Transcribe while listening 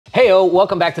Heyo,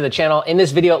 welcome back to the channel. In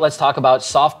this video, let's talk about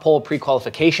soft pull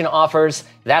pre-qualification offers.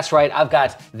 That's right, I've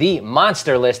got the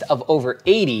monster list of over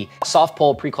 80 soft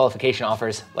pull pre-qualification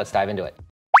offers. Let's dive into it.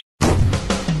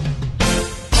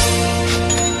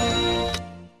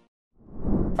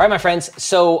 All right, my friends,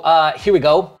 so here we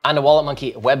go on the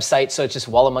WalletMonkey website. So it's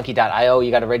just walletmonkey.io.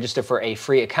 You got to register for a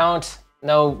free account.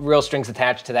 No real strings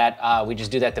attached to that. We just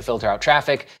do that to filter out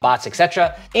traffic, bots,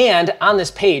 etc. And on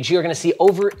this page, you're gonna see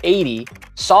over 80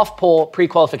 soft pull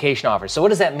pre-qualification offers. So what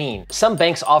does that mean? Some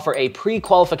banks offer a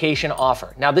pre-qualification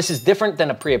offer. Now this is different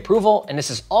than a pre-approval, and this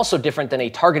is also different than a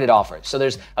targeted offer. So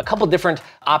there's a couple different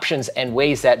options and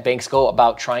ways that banks go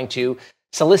about trying to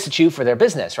solicit you for their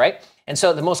business, right? And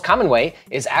so the most common way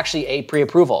is actually a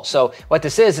pre-approval. So what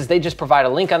this is they just provide a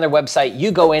link on their website.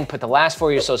 You go in, put the last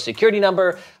four of your social security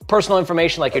number, personal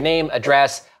information like your name,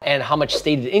 address, and how much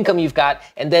stated income you've got.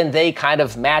 And then they kind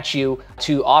of match you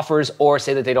to offers or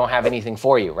say that they don't have anything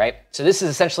for you, right? So this is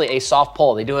essentially a soft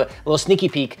pull. They do a little sneaky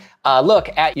peek look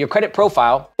at your credit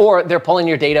profile, or they're pulling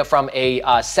your data from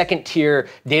a second tier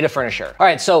data furnisher. All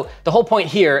right, so the whole point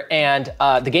here and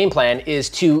the game plan is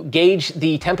to gauge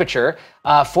the temperature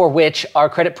for which our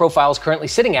credit profile is currently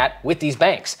sitting at with these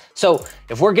banks. So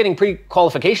if we're getting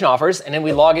pre-qualification offers and then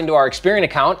we log into our Experian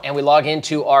account and we log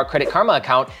into our Credit Karma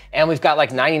account and we've got like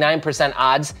 99%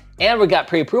 odds and we got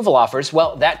pre-approval offers,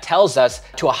 well, that tells us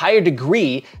to a higher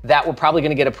degree that we're probably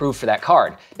gonna get approved for that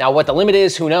card. Now, what the limit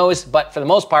is, who knows? But for the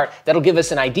most part, that'll give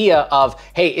us an idea of,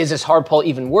 hey, is this hard pull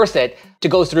even worth it to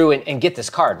go through and get this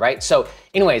card, right? So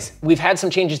anyways, we've had some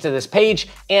changes to this page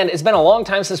and it's been a long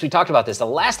time since we talked about this. The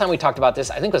last time we talked about this,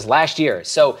 I think was last year.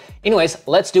 So anyways,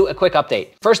 let's do a quick update.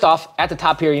 First off, at the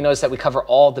top here, you notice that we cover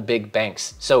all the big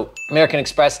banks. So American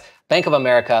Express, Bank of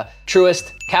America,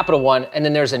 Truist, Capital One, and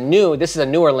then there's this is a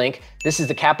newer link. This is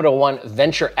the Capital One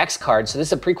Venture X card. So this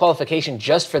is a pre-qualification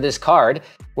just for this card,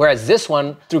 whereas this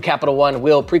one through Capital One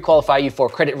will pre-qualify you for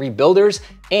credit rebuilders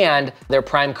and their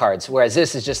prime cards, whereas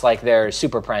this is just like their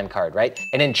super prime card, right?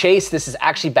 And in Chase, this is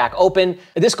actually back open.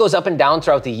 This goes up and down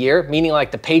throughout the year, meaning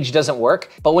like the page doesn't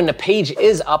work. But when the page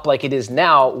is up like it is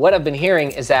now, what I've been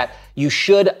hearing is that you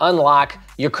should unlock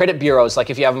your credit bureaus. Like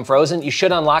if you have them frozen, you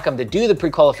should unlock them to do the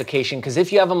pre-qualification, because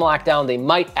if you have them locked down, they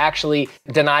might actually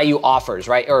deny you offers,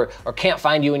 right? Or can't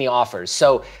find you any offers.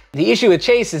 So the issue with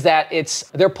Chase is that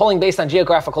they're pulling based on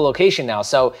geographical location now.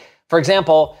 So for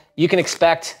example, you can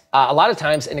expect a lot of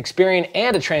times an Experian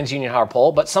and a TransUnion hard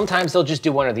pull, but sometimes they'll just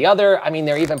do one or the other. I mean,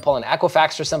 they're even pulling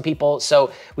Equifax for some people.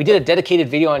 So we did a dedicated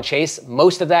video on Chase.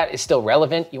 Most of that is still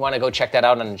relevant. You wanna go check that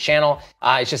out on the channel.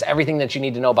 It's just everything that you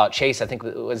need to know about Chase, I think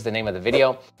was the name of the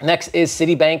video. Next is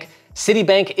Citibank.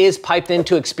 Citibank is piped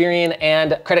into Experian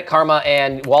and Credit Karma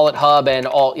and Wallet Hub and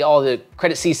all the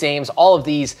credit CSAMs, all of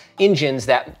these engines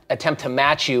that attempt to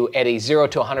match you at a 0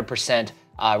 to 100%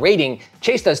 rating.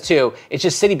 Chase does too. It's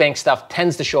just Citibank stuff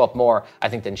tends to show up more, I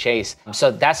think, than Chase. So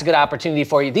that's a good opportunity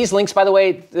for you. These links, by the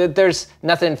way, there's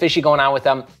nothing fishy going on with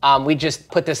them. We just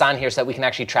put this on here so that we can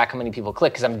actually track how many people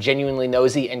click, because I'm genuinely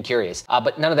nosy and curious.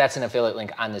 But none of that's an affiliate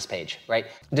link on this page, right?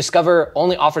 Discover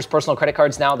only offers personal credit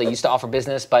cards now. They used to offer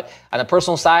business, but on the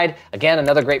personal side, again,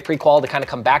 another great pre-qual to kind of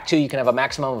come back to. You can have a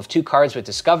maximum of 2 cards with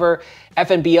Discover.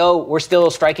 FNBO, we're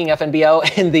still striking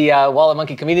FNBO in the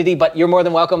WalletMonkey community, but you're more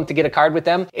than welcome to get a card with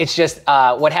them. It's just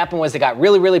what happened was they got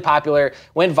really, really popular,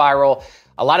 went viral.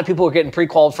 A lot of people were getting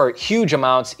pre-qualified for huge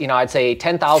amounts. You know, I'd say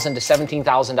 $10,000 to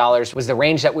 $17,000 was the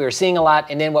range that we were seeing a lot.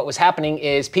 And then what was happening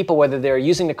is people, whether they're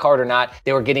using the card or not,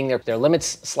 they were getting their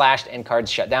limits slashed and cards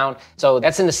shut down. So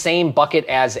that's in the same bucket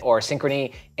as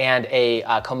Synchrony and a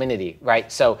Comenity,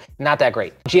 right? So not that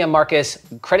great. GM Marcus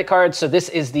credit card. So this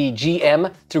is the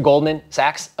GM through Goldman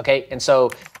Sachs, okay? And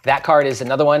so that card is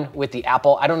another one with the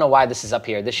Apple. I don't know why this is up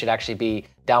here. This should actually be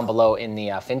down below in the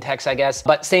fintechs, I guess.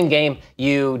 But same game,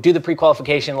 you do the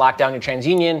pre-qualification, lock down your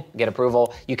TransUnion, get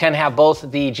approval. You can have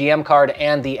both the GM card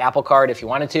and the Apple card if you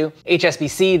wanted to.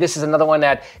 HSBC, this is another one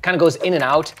that kind of goes in and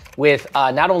out with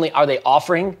not only are they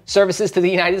offering services to the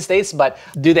United States, but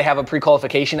do they have a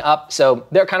pre-qualification up? So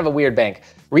they're kind of a weird bank.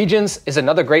 Regions is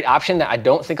another great option that I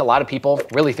don't think a lot of people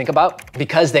really think about,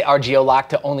 because they are geo-locked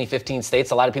to only 15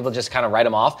 states. A lot of people just kind of write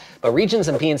them off, but Regions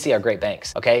and PNC are great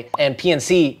banks, okay? And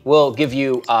PNC will give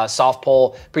you soft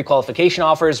pull pre-qualification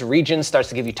offers. Regions starts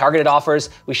to give you targeted offers.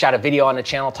 We shot a video on the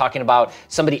channel talking about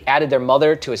somebody added their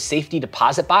mother to a safety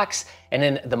deposit box, and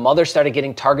then the mother started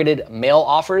getting targeted mail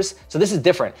offers. So this is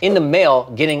different. In the mail,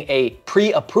 getting a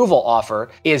pre-approval offer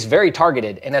is very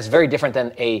targeted, and that's very different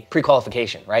than a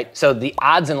pre-qualification, right? So the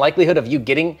odds and likelihood of you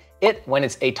getting it when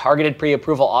it's a targeted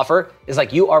pre-approval offer is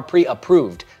like you are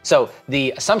pre-approved. So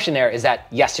the assumption there is that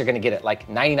yes, you're gonna get it, like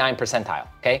 99 percentile,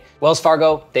 okay? Wells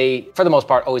Fargo, they, for the most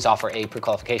part, always offer a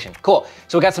pre-qualification. Cool,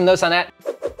 so we got some notes on that.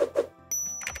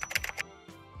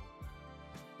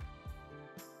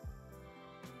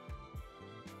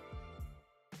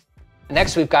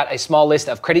 Next, we've got a small list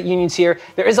of credit unions here.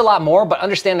 There is a lot more, but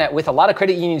understand that with a lot of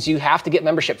credit unions, you have to get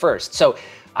membership first. So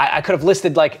I could have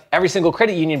listed like every single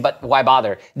credit union, but why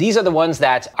bother? These are the ones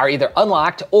that are either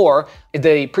unlocked or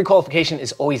the pre-qualification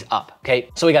is always up, okay?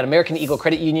 So we got American Eagle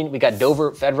Credit Union, we got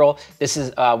Dover Federal. This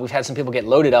is, we've had some people get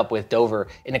loaded up with Dover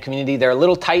in the community. They're a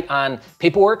little tight on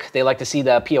paperwork. They like to see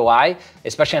the POI,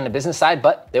 especially on the business side,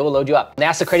 but they will load you up.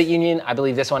 NASA Credit Union, I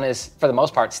believe this one is, for the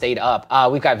most part, stayed up.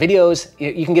 We've got videos,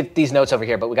 you can get these notes over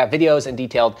here, but we got videos and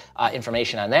detailed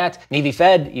information on that. Navy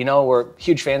Fed, you know, we're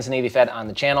huge fans of Navy Fed on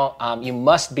the channel. You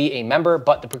must be a member,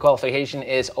 but the pre-qualification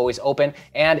is always open,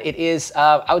 and it is,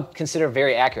 I would consider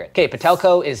very accurate. Okay,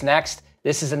 Patelco is next.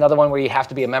 This is another one where you have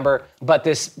to be a member, but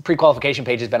this pre-qualification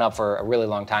page has been up for a really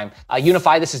long time.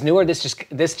 Unify, this is newer. This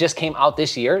just came out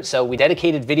this year, so we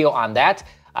dedicated video on that.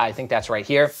 I think that's right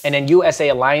here. And then USA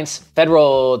Alliance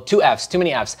Federal, two Fs, too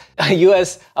many Fs.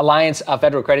 US Alliance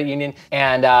Federal Credit Union.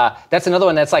 And that's another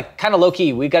one that's like kind of low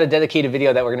key. We've got a dedicated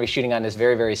video that we're gonna be shooting on this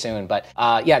very, very soon. But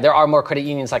yeah, there are more credit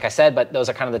unions, like I said, but those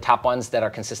are kind of the top ones that are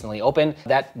consistently open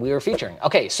that we are featuring.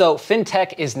 Okay, so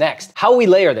FinTech is next. How we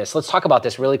layer this, let's talk about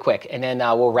this really quick and then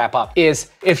we'll wrap up, is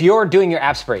if you're doing your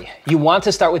app spree, you want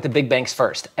to start with the big banks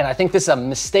first. And I think this is a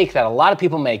mistake that a lot of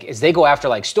people make is they go after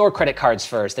like store credit cards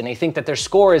first and they think that their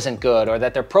score isn't good or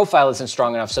that their profile isn't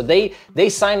strong enough. So they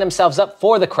sign themselves up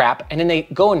for the crap and then they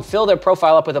go and fill their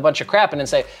profile up with a bunch of crap and then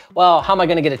say, well, how am I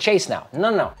gonna get a Chase now?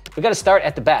 No. We gotta start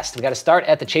at the best. We gotta start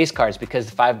at the Chase cards because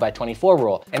the 5x24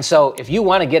 rule. And so if you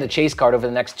wanna get a Chase card over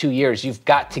the next 2 years, you've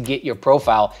got to get your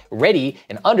profile ready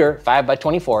and under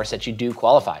 5x24 so that you do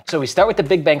qualify. So we start with the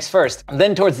big banks first, and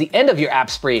then towards the end of your app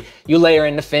spree, you layer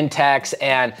in the fintechs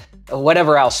and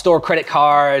whatever else, store credit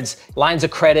cards, lines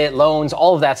of credit, loans,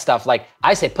 all of that stuff. Like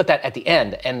I say, put that at the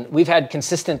end. And we've had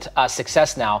consistent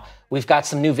success now. We've got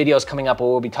some new videos coming up where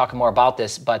we'll be talking more about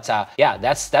this, but yeah,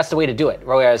 that's the way to do it.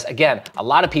 Whereas again, a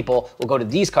lot of people will go to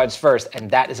these cards first, and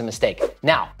that is a mistake.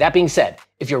 Now, that being said,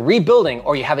 if you're rebuilding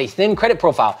or you have a thin credit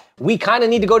profile, we kind of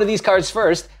need to go to these cards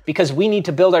first because we need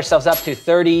to build ourselves up to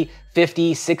 $30,000,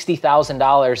 $50,000,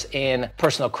 $60,000 in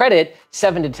personal credit,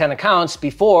 7 to 10 accounts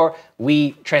before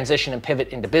we transition and pivot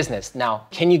into business. Now,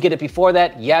 can you get it before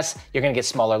that? Yes, you're gonna get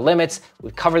smaller limits.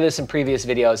 We've covered this in previous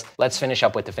videos. Let's finish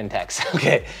up with the fintechs.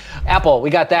 Okay, Apple, we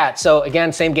got that. So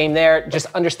again, same game there. Just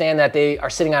understand that they are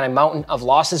sitting on a mountain of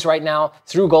losses right now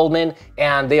through Goldman,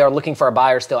 and they are looking for a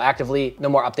buyer still actively. No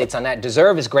more updates on that.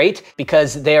 Deserve is great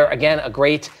because they're, again, a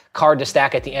great card to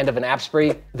stack at the end of an app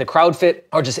spree. The CrowdFit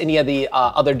or just any of the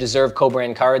other Deserve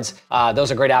co-brand cards,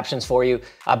 those are great options for you.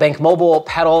 Bank Mobile,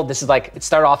 Pedal, this is like, it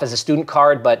started off as a student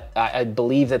card, but I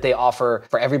believe that they offer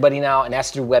for everybody now, and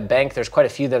that's through Web Bank. There's quite a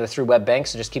few that are through Web Bank,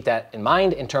 so just keep that in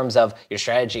mind in terms of your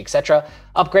strategy, etc.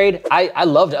 Upgrade, I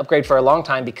loved Upgrade for a long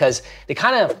time because they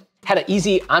kind of had an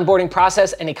easy onboarding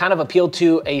process and they kind of appealed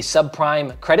to a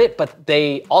subprime credit, but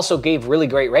they also gave really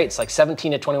great rates, like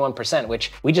 17 to 21%,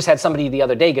 which we just had somebody the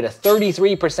other day get a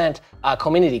 33%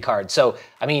 community card. So,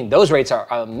 I mean, those rates are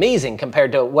amazing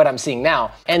compared to what I'm seeing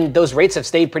now. And those rates have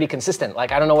stayed pretty consistent.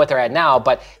 Like, I don't know what they're at now,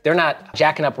 but they're not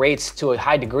jacking up rates to a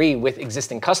high degree with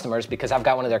existing customers because I've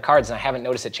got one of their cards and I haven't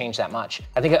noticed it change that much.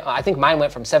 I think mine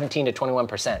went from 17 to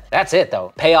 21%. That's it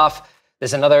though. Payoff.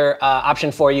 There's another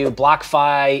option for you.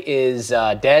 BlockFi is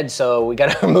dead, so we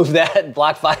gotta remove that.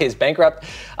 BlockFi is bankrupt.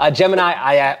 Gemini,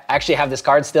 I actually have this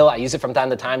card still. I use it from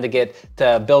time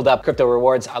to build up crypto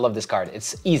rewards. I love this card.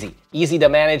 It's easy to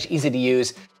manage, easy to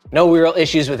use. No real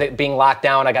issues with it being locked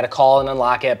down. I gotta call and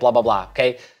unlock it, blah, blah, blah,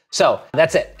 okay? So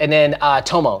that's it. And then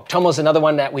Tomo. Tomo's another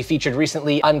one that we featured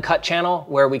recently, Uncut channel,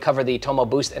 where we cover the Tomo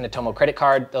Boost and the Tomo credit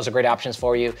card. Those are great options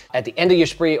for you. At the end of your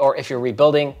spree, or if you're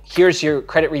rebuilding, here's your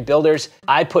credit rebuilders.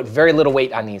 I put very little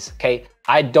weight on these, okay?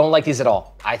 I don't like these at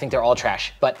all. I think they're all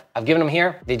trash, but I've given them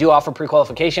here. They do offer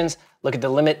pre-qualifications. Look at the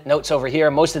limit notes over here.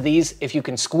 Most of these, if you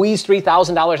can squeeze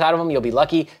 $3,000 out of them, you'll be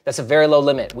lucky. That's a very low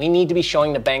limit. We need to be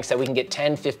showing the banks that we can get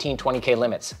 10, 15, 20K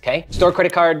limits, okay? Store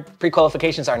credit card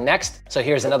pre-qualifications are next. So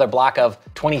here's another block of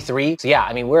 23. So yeah,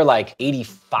 I mean, we're like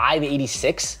 84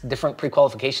 586 different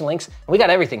pre-qualification links. And we got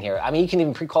everything here. I mean, you can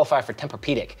even pre-qualify for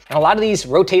Tempur-Pedic. And a lot of these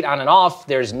rotate on and off.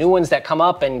 There's new ones that come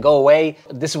up and go away.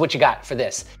 This is what you got for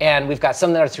this. And we've got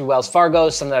some that are through Wells Fargo,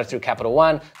 some that are through Capital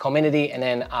One, Comenity, and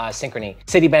then Synchrony,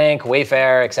 Citibank,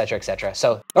 Wayfair, et cetera, et cetera.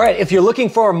 So, all right, if you're looking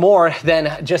for more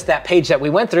than just that page that we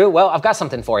went through, well, I've got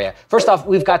something for you. First off,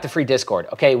 we've got the free Discord,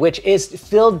 okay, which is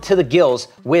filled to the gills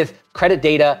with credit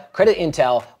data, credit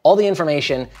intel, all the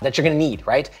information that you're gonna need,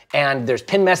 right? And there's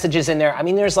pinned messages in there. I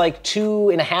mean, there's like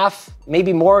 2.5,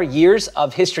 maybe more years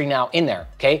of history now in there,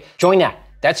 okay? Join that.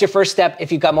 That's your first step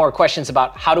if you've got more questions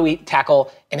about how do we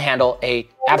tackle and handle a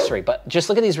apps but just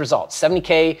look at these results.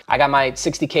 70K, I got my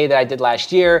 60K that I did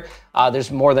last year. There's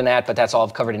more than that, but that's all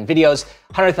I've covered in videos.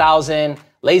 100,000,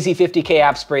 lazy 50K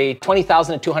app spree,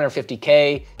 20,000 to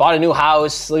 250K, bought a new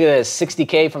house, look at this,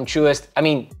 60K from Truist. I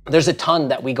mean, there's a ton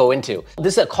that we go into.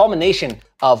 This is a culmination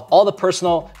of all the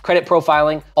personal credit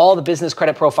profiling, all the business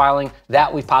credit profiling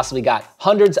that we've possibly got.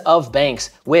 Hundreds of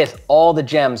banks with all the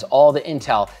gems, all the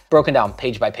intel broken down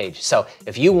page by page. So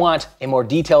if you want a more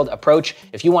detailed approach,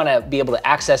 if you want to be able to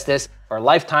access this for a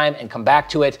lifetime and come back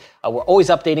to it, we're always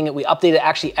updating it. We update it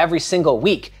actually every single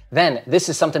week. Then this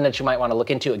is something that you might want to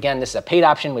look into. Again, this is a paid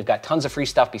option. We've got tons of free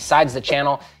stuff besides the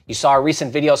channel. You saw a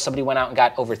recent video, somebody went out and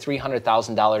got over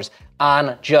 $300,000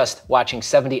 on just watching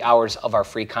 70 hours of our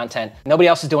free content. Nobody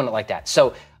else is doing it like that.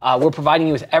 So we're providing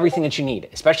you with everything that you need,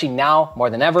 especially now more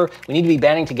than ever. We need to be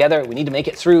banding together. We need to make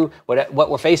it through what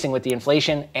we're facing with the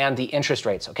inflation and the interest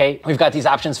rates, okay? We've got these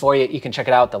options for you. You can check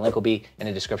it out. The link will be in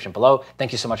the description below.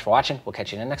 Thank you so much for watching. We'll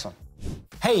catch you in the next one.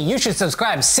 Hey, you should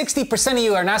subscribe. 60% of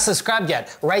you are not subscribed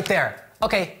yet, right there.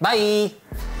 Okay, bye.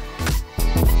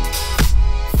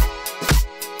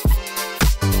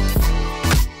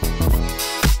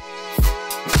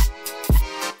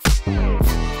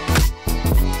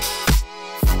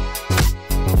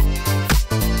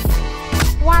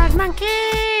 Wild monkey.